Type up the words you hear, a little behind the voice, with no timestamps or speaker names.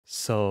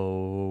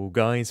So,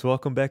 guys,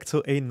 welcome back to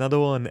another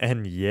one.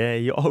 And yeah,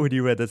 you already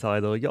read the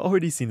title, you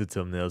already seen the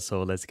thumbnail,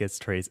 so let's get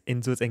straight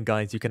into it. And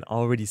guys, you can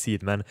already see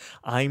it, man.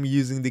 I'm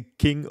using the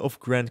King of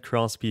Grand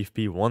Cross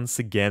PvP once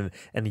again.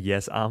 And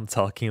yes, I'm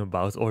talking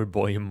about our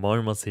boy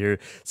Marmas here.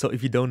 So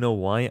if you don't know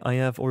why I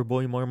have our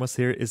boy Marmas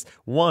here, is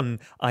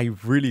one, I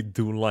really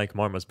do like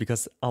Marmas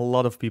because a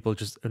lot of people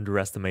just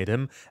underestimate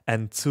him.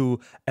 And two,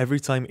 every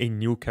time a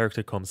new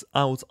character comes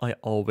out, I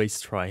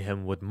always try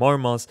him with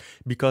Marmas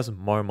because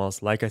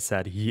Marmas, like I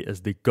said, he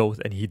is the GOAT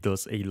and he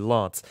does a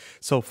lot.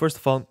 So first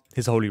of all,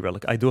 his Holy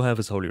Relic. I do have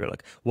his Holy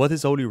Relic. What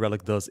his Holy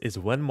Relic does is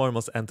when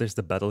Marmas enters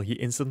the battle, he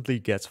instantly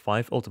gets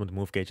 5 ultimate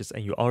move gauges,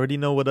 and you already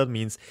know what that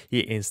means. He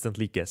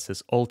instantly gets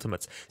his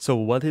ultimate. So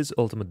what his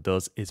ultimate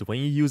does is when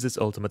you use his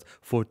ultimate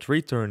for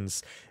 3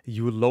 turns,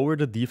 you lower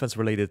the defense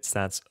related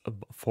stats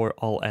for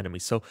all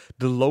enemies. So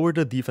the lower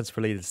the defense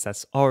related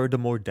stats are, the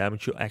more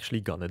damage you're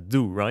actually gonna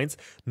do, right?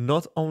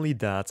 Not only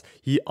that,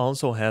 he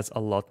also has a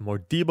lot more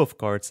debuff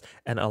cards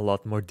and a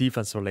lot more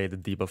defense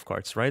related debuff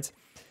cards, right?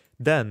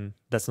 Then,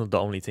 that's not the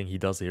only thing he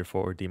does here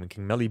for Demon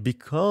King MELI,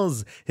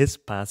 because his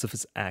passive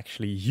is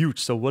actually huge.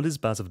 So what his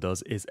passive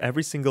does is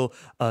every single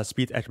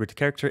speed attribute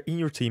character in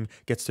your team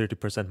gets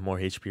 30% more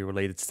HP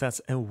related stats.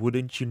 And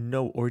wouldn't you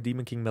know, our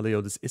Demon King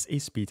Meliodas is a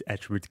speed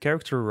attribute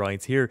character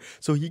right here.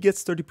 So he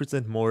gets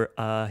 30% more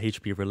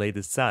HP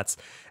related stats.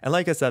 And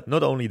like I said,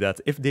 not only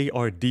that, if they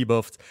are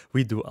debuffed,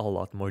 we do a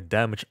lot more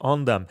damage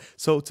on them.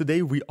 So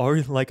today we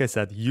are, like I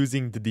said,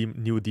 using the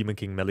new Demon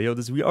King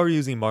Meliodas. We are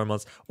using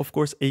Marmas, of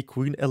course, a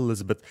Queen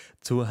Elizabeth,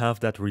 to have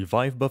that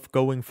revive buff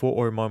going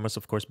for our Marmas,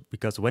 of course,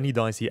 because when he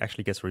dies, he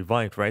actually gets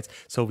revived, right?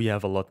 So we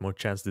have a lot more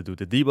chance to do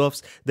the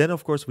debuffs. Then,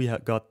 of course, we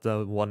got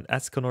the one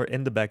Escanor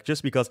in the back,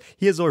 just because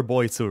he is our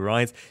boy too,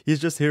 right? He's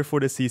just here for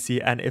the CC,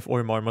 and if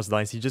our Marmas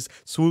dies, he just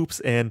swoops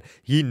in,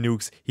 he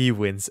nukes, he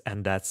wins,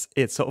 and that's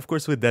it. So, of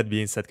course, with that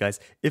being said, guys,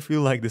 if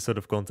you like this sort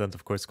of content,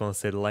 of course,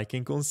 consider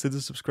liking,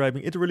 consider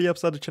subscribing. It really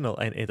helps out the channel,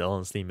 and it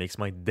honestly makes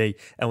my day.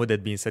 And with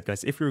that being said,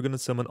 guys, if you're gonna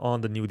summon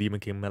on the new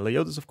Demon King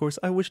Meliodas, of course,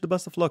 I wish the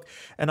best of luck,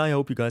 and I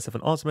hope you guys have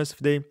an awesome rest of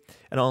the day.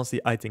 And honestly,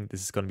 I think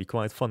this is going to be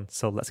quite fun.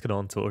 So let's get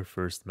on to our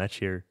first match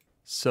here.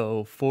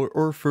 So for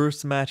our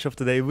first match of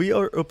today, we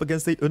are up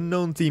against a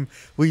unknown team.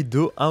 We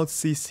do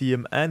out-CC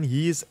him, and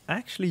he is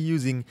actually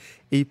using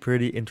a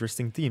pretty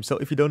interesting team. So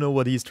if you don't know,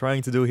 what he's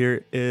trying to do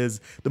here is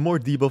the more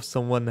debuff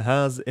someone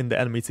has in the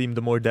enemy team,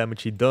 the more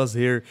damage he does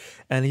here.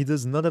 And he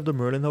does not have the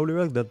Merlin Holy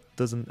Relic. That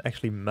doesn't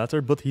actually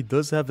matter, but he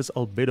does have his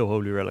Albedo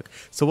Holy Relic.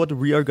 So what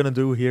we are gonna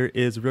do here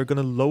is we're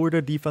gonna lower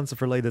the defensive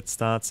related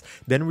stats,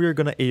 then we're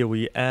gonna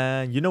AoE,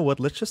 and you know what,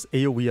 let's just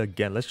AoE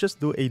again. Let's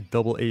just do a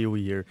double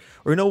AoE here.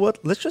 Or you know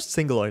what, let's just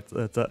single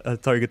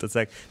target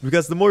attack,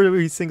 because the more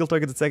we single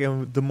target attack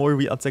and the more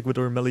we attack with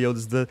our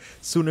Meliodas, the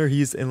sooner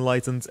he's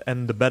enlightened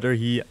and the better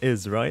he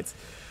is, right?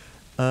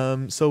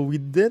 So we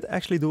did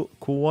actually do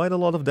quite a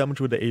lot of damage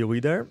with the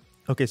AoE there.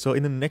 Okay, so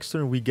in the next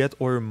turn we get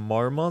our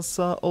Marmas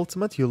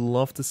ultimate. You'll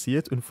love to see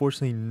it.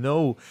 Unfortunately,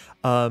 no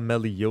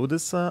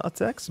Meliodas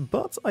attacks,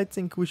 but I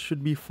think we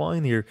should be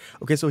fine here.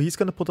 Okay, so he's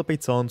gonna put up a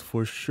taunt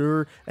for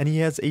sure, and he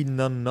has a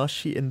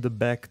Nanashi in the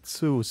back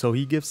too, so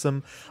he gives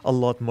him a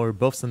lot more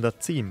buffs in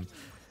that team.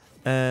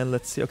 And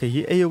let's see, okay,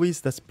 he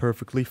AoEs, that's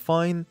perfectly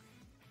fine.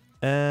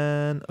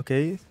 And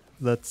okay,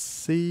 let's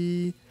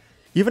see.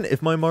 Even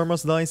if my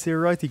Marmas dies here,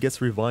 right, he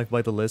gets revived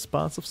by the Liz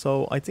passive,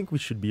 so I think we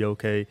should be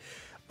okay.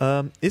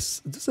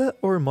 Does that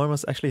or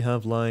Marmas actually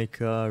have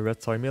like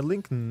Red Tarmia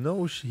Link?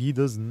 No, he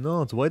does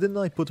not. Why didn't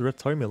I put Red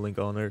Tarmia Link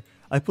on her?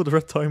 I put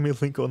Red Tarmia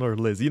Link on our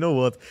Liz. You know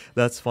what?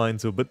 That's fine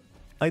too, but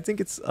I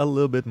think it's a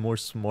little bit more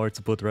smart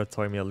to put Red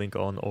Tarmia Link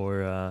on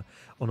our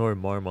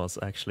Marmas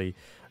actually.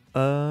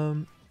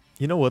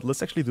 You know what?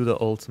 Let's actually do the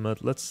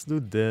ultimate. Let's do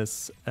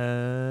this,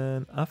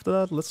 and after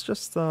that, let's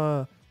just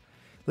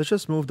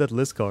move that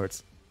Liz card.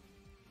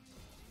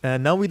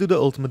 And now we do the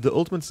ultimate. The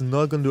ultimate's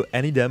not going to do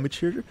any damage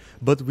here,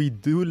 but we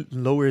do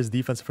lower his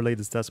defense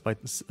related stats by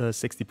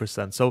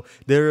 60%. So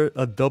they're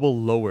a double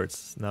lowered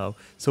now.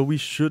 So we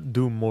should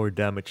do more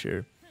damage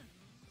here.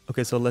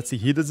 Okay, so let's see.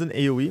 He does an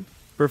AoE.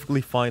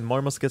 Perfectly fine.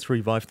 Marmas gets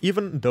revived.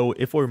 Even though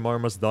if our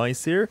Marmas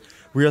dies here,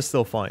 we are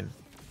still fine.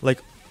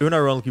 Like,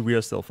 unironically, we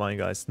are still fine,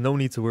 guys. No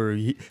need to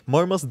worry.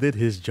 Marmas did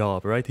his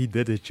job, right? He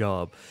did his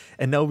job.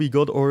 And now we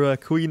got our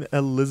Queen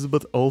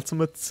Elizabeth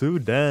ultimate too.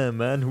 Damn,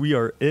 man. We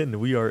are in.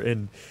 We are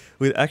in.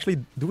 Wait, actually,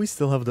 do we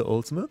still have the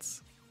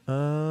ultimates?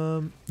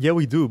 Yeah,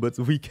 we do, but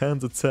we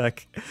can't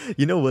attack.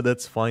 You know what?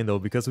 That's fine, though,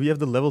 because we have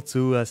the level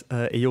 2 as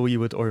AoE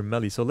with our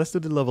MELI. So let's do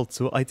the level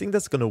 2. I think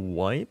that's gonna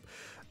wipe.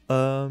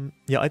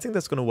 Yeah, I think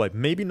that's gonna wipe.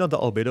 Maybe not the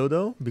Albedo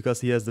though,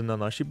 because he has the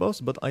Nanashi buffs,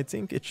 but I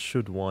think it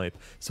should wipe.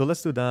 So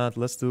let's do that.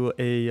 Let's do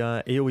a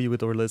AoE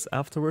with our Liz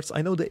afterwards.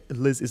 I know the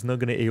Liz is not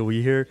gonna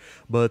AoE here,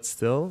 but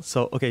still.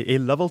 So, okay, a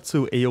level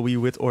 2 AoE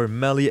with our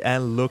MELI,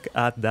 and look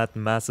at that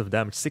massive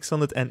damage.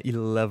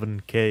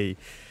 611k.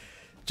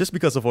 Just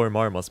because of our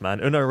Marmas, man.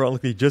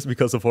 Unironically, just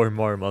because of our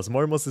Marmas.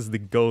 Marmas is the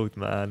GOAT,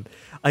 man.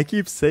 I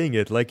keep saying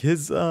it. Like,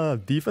 his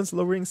defense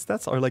lowering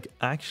stats are, like,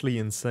 actually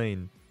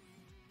insane.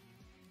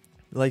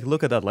 Like,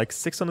 look at that, like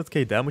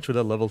 600k damage with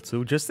a level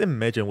 2. Just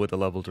imagine with a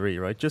level 3,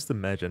 right? Just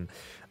imagine.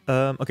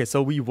 Okay,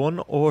 so we won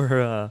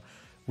our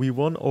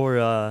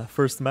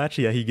first match.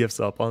 Yeah, he gives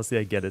up. Honestly,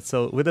 I get it.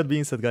 So with that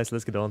being said, guys,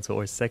 let's get on to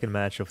our second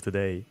match of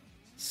today.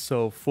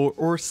 So for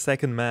our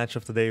second match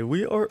of today,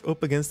 we are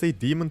up against a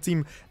demon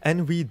team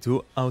and we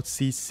do out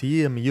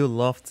CC him. You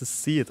love to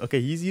see it. Okay,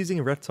 he's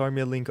using Red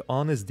Tarmia Link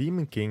on his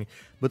Demon King,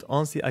 but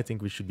honestly, I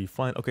think we should be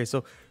fine. Okay,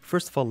 so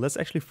first of all, let's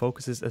actually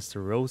focus this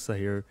Esterosa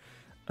here.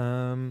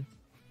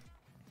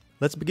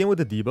 Let's begin with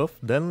the debuff,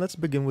 then let's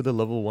begin with the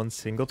level 1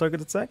 single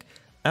target attack.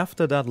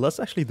 After that, let's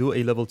actually do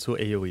a level 2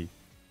 AoE.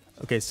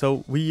 Okay,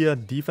 so we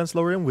defense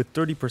lower him with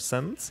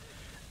 30%.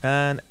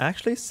 And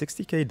actually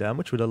 60k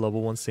damage with a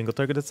level 1 single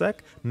target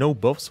attack. No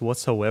buffs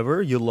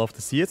whatsoever, you'll love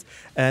to see it.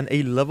 And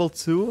a level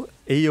 2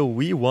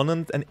 AoE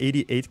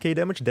 188k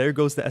damage. There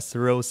goes the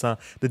Esterosa.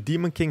 The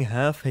Demon King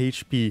half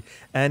HP.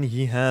 And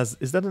he has...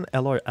 Is that an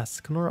LR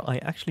Escanor? I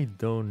actually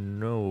don't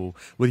know.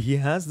 But he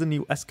has the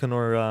new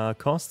Escanor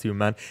costume,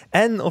 man.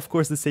 And of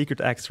course the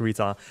Sacred Axe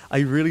Rita. I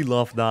really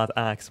love that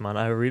axe, man.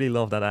 I really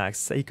love that axe.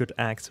 Sacred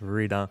Axe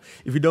Rita.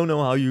 If you don't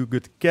know how you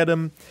could get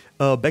him...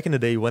 back in the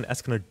day when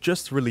Escanor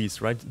just released,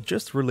 right?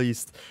 Just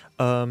released,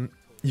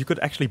 you could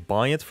actually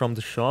buy it from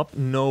the shop.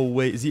 No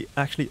way. Is he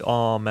actually...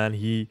 Oh, man,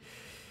 he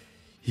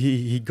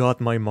got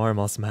my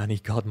Marmas, man. He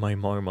got my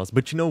Marmas.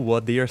 But you know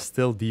what? They are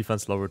still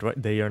defense lowered, right?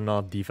 They are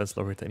not defense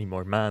lowered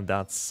anymore. Man,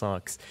 that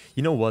sucks.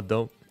 You know what,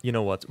 though? You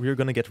know what? We're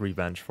gonna get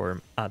revenge for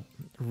him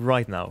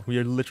right now. We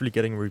are literally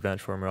getting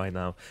revenge for him right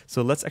now.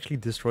 So let's actually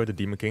destroy the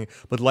Demon King.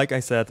 But like I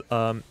said,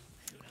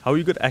 how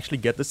you could actually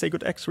get the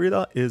Sacred Axe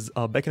Rita is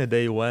back in the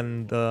day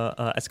when the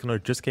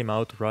Escanor just came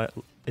out, right?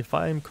 If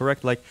I'm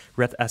correct, like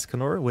Red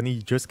Escanor, when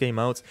he just came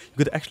out, you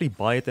could actually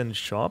buy it in the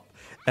shop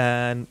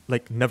and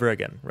like never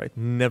again, right?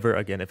 Never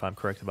again, if I'm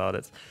correct about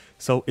it.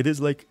 So it is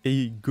like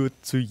a good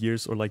 2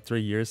 years or like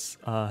 3 years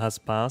has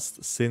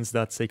passed since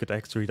that Sacred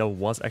Axe Rita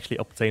was actually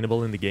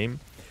obtainable in the game.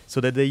 So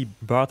that they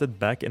brought it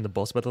back in the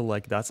boss battle,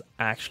 like that's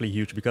actually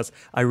huge because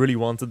I really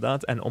wanted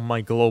that. And on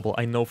my global,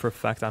 I know for a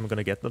fact I'm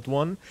gonna get that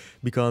one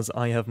because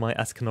I have my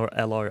Escanor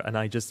LR and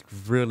I just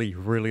really,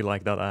 really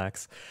like that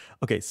axe.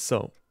 Okay,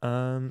 so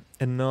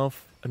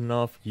enough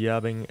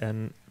yabbing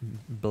and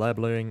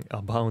blabbering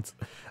about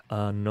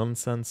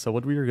nonsense. So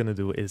what we are gonna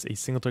do is a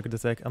single target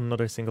attack,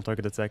 another single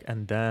target attack,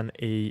 and then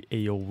a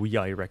AoE,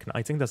 I reckon.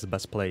 I think that's the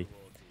best play.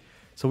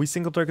 So we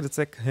single target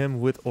attack him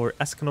with our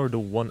Escanor, the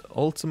 1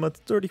 ultimate,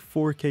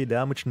 34k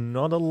damage,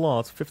 not a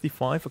lot,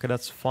 55, okay,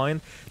 that's fine.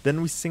 Then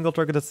we single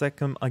target attack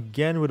him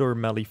again with our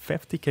melee,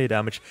 50k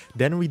damage.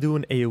 Then we do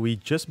an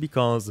AoE just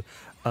because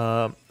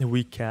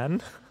we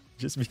can,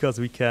 just because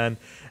we can.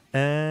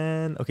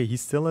 And okay, he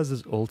still has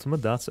his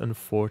ultimate, that's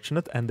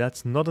unfortunate, and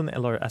that's not an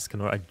LR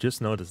Escanor, I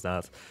just noticed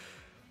that.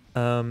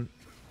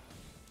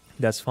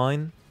 That's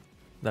fine,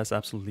 that's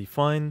absolutely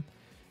fine.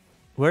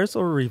 Where's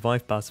our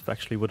revive passive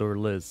actually with our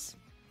Liz?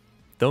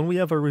 Don't we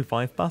have a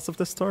revive passive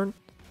this turn?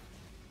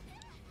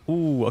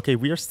 Ooh, okay,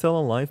 we are still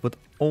alive, but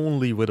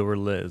only with our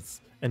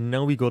Liz. And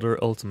now we got our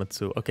ultimate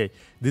too. Okay,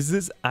 this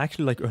is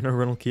actually like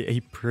unironically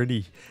a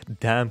pretty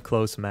damn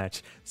close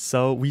match.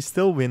 So we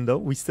still win though,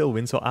 we still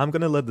win. So I'm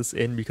gonna let this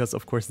in because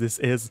of course this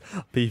is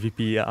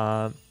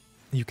PvP.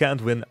 You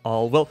can't win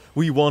all. Well,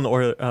 we won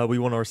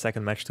our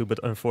second match too, but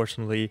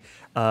unfortunately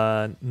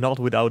not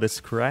without a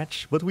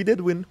scratch. But we did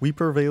win, we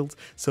prevailed.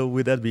 So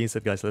with that being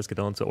said, guys, let's get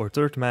on to our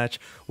third match,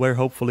 where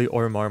hopefully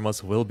our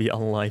Marmas will be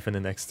alive in the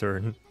next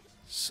turn.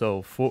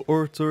 So for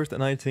our third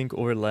and I think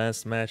our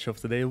last match of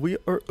the day, we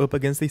are up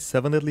against a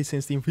 7 Deadly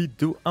Sins team. We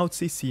do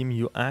out-CC him,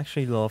 you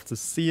actually love to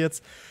see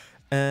it.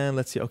 And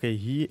let's see, okay,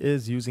 he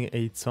is using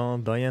a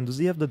Taunt Diane. Does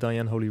he have the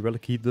Diane Holy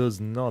Relic? He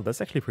does not. That's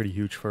actually pretty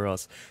huge for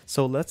us.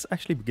 So let's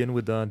actually begin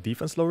with the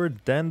defense lower,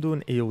 then do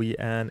an AoE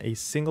and a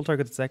single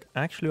target attack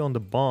actually on the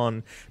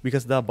Bond,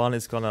 because that Bond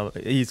is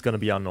he's gonna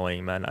be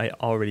annoying, man. I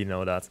already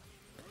know that.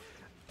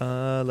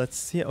 Let's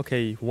see,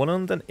 okay,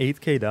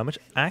 108k damage,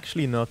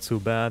 actually not too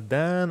bad.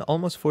 Then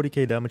almost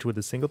 40k damage with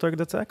a single target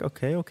attack.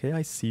 Okay,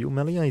 I see you,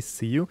 Meli, I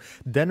see you.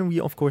 Then we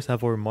of course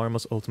have our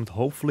Marmas ultimate.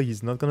 Hopefully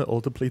he's not gonna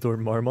ultiplate our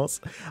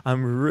Marmas.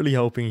 I'm really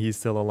hoping he's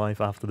still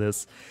alive after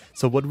this.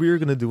 So what we're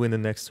gonna do in the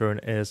next turn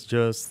is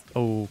just...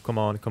 Oh, come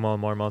on,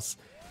 Marmas.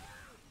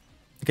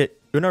 Okay,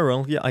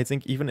 unironically, I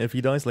think even if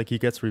he dies, like, he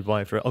gets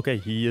revived, right? Okay,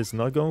 he is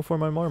not going for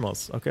my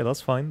Marmas. Okay,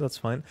 that's fine, that's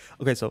fine.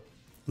 Okay, so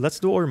let's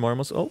do our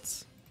Marmas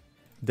ults.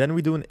 Then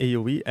we do an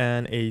AoE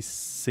and a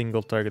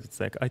single target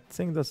attack. I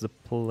think that's the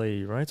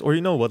play, right? Or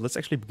you know what, let's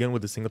actually begin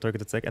with the single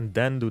target attack and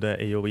then do the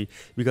AoE.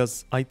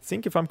 Because I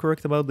think if I'm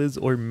correct about this,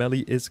 or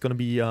MELI is gonna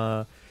be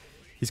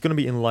he's gonna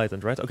be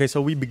enlightened, right? Okay,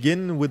 so we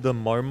begin with the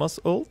Marmas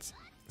ult.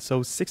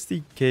 So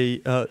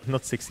 60k,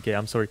 not 60k,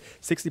 I'm sorry,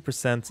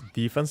 60%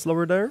 defense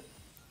lower there.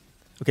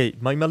 Okay,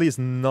 my MELI is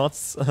not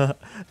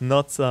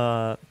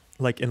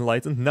like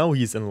enlightened. Now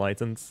he's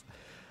enlightened.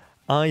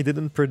 I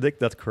didn't predict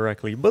that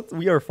correctly, but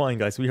we are fine,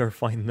 guys. We are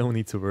fine. No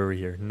need to worry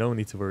here. No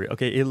need to worry.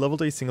 Okay, a level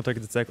 3 single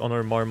target attack on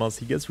our Marmas.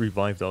 He gets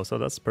revived though, so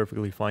that's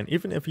perfectly fine.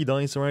 Even if he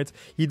dies, right,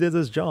 he did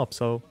his job,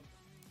 so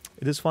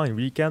It is fine.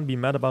 We can't be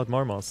mad about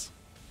Marmas.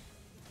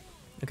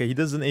 Okay, he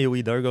does an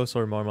AoE, there goes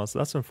our Marmas.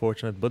 That's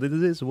unfortunate, but it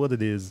is what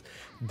it is.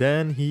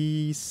 Then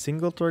he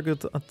single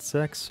target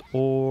attacks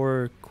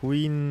or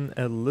Queen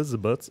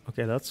Elizabeth.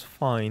 Okay, that's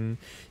fine.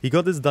 He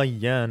got his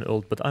Diane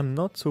ult, but I'm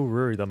not so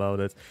worried about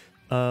it.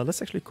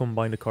 Let's actually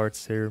combine the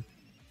cards here.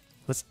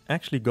 Let's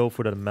actually go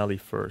for the melee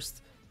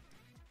first.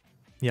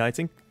 Yeah, I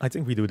think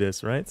we do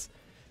this, right?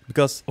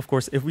 Because of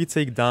course, if we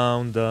take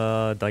down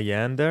the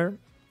Diane there,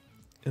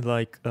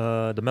 like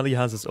the melee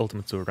has his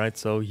ultimate too, right?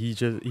 So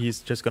he's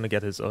just gonna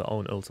get his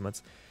own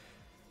ultimate.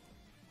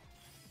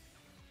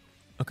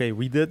 Okay,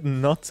 we did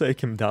not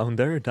take him down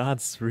there.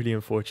 That's really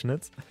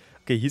unfortunate.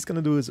 Okay, he's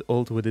gonna do his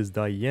ult with his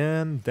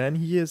Diane. Then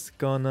he is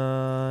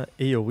gonna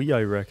AoE,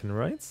 I reckon,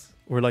 right?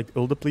 Or like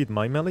ult deplete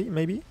my melee,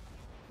 maybe?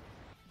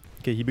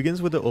 Okay, he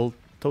begins with the ult.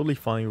 Totally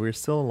fine. We're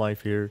still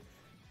alive here.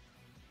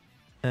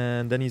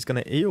 And then he's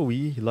gonna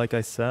AoE, like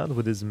I said,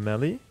 with his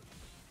melee.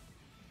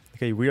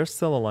 Okay, we are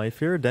still alive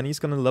here. Then he's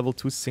gonna level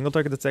 2 single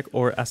target attack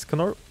or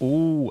Escanor.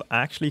 Ooh,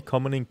 actually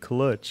coming in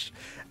clutch.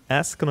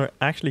 Escanor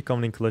actually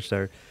coming in clutch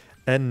there.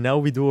 And now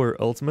we do our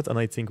ultimate, and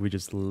I think we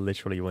just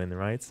literally win,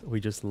 right? We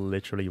just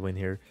literally win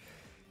here.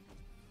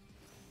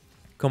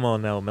 Come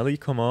on now, melee,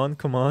 come on,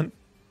 come on.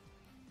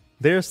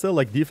 They're still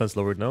like defense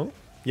lowered, no?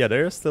 Yeah,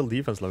 they're still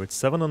defense lowered.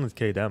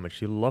 700k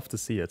damage, you love to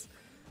see it.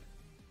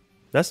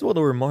 That's what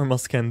our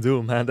Marmas can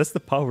do, man. That's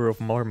the power of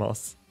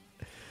Marmas.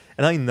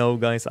 And I know,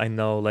 guys, I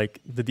know,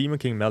 like, the Demon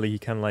King melee, he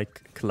can,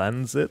 like,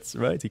 cleanse it,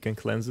 right? He can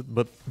cleanse it,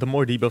 but the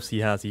more debuffs he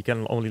has, he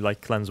can only,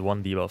 like, cleanse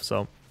one debuff,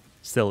 so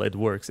still, it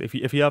works.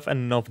 If you have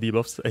enough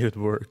debuffs, it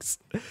works.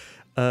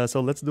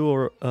 So let's do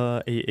our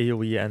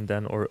AoE and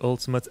then our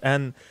ultimate.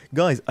 And,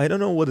 guys, I don't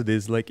know what it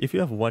is, like, if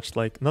you have watched,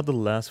 like, not the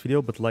last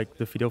video, but, like,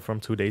 the video from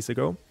 2 days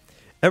ago,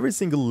 every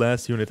single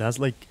last unit has,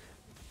 like,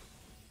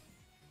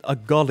 a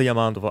godly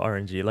amount of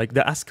RNG. Like the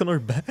Escanor,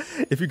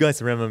 if you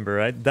guys remember,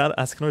 right? That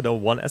Escanor, the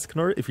one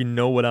Escanor, if you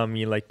know what I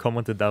mean, like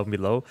comment it down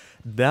below.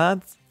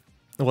 That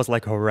was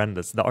like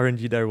horrendous. The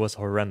RNG there was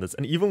horrendous.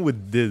 And even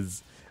with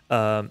this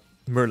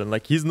Merlin,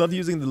 like he's not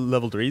using the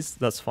level 3s,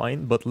 that's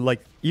fine. But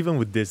like even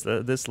with this,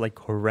 this like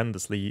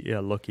horrendously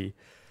lucky.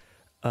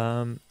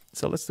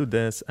 So let's do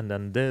this, and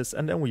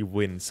then we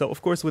win. So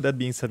of course, with that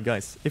being said,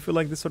 guys, if you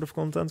like this sort of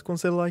content,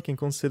 consider liking,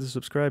 consider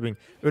subscribing.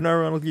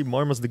 Unironically,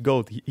 Marmas the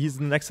GOAT, he's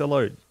the next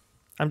LR.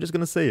 I'm just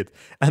gonna say it.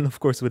 And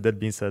of course, with that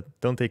being said,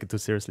 don't take it too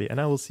seriously,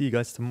 and I will see you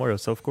guys tomorrow.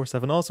 So of course,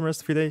 have an awesome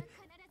rest of your day,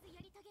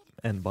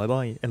 and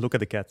bye-bye. And look at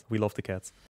the cat, we love the cat.